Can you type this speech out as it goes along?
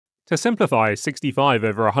To simplify 65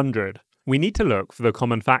 over 100, we need to look for the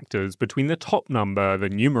common factors between the top number, the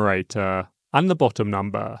numerator, and the bottom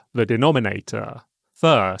number, the denominator.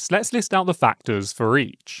 First, let's list out the factors for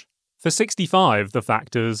each. For 65, the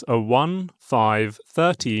factors are 1, 5,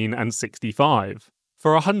 13, and 65.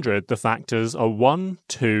 For 100, the factors are 1,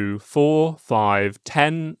 2, 4, 5,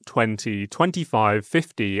 10, 20, 25,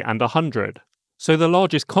 50, and 100. So the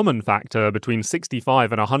largest common factor between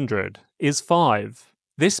 65 and 100 is 5.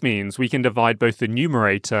 This means we can divide both the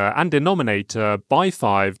numerator and denominator by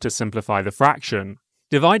 5 to simplify the fraction.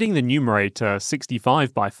 Dividing the numerator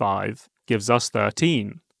 65 by 5 gives us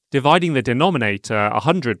 13. Dividing the denominator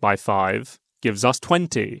 100 by 5 gives us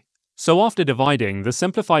 20. So after dividing, the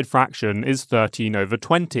simplified fraction is 13 over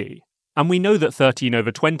 20. And we know that 13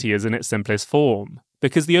 over 20 is in its simplest form,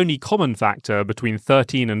 because the only common factor between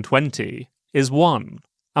 13 and 20 is 1.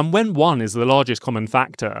 And when 1 is the largest common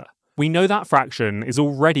factor, we know that fraction is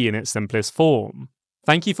already in its simplest form.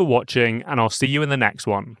 Thank you for watching, and I'll see you in the next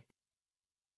one.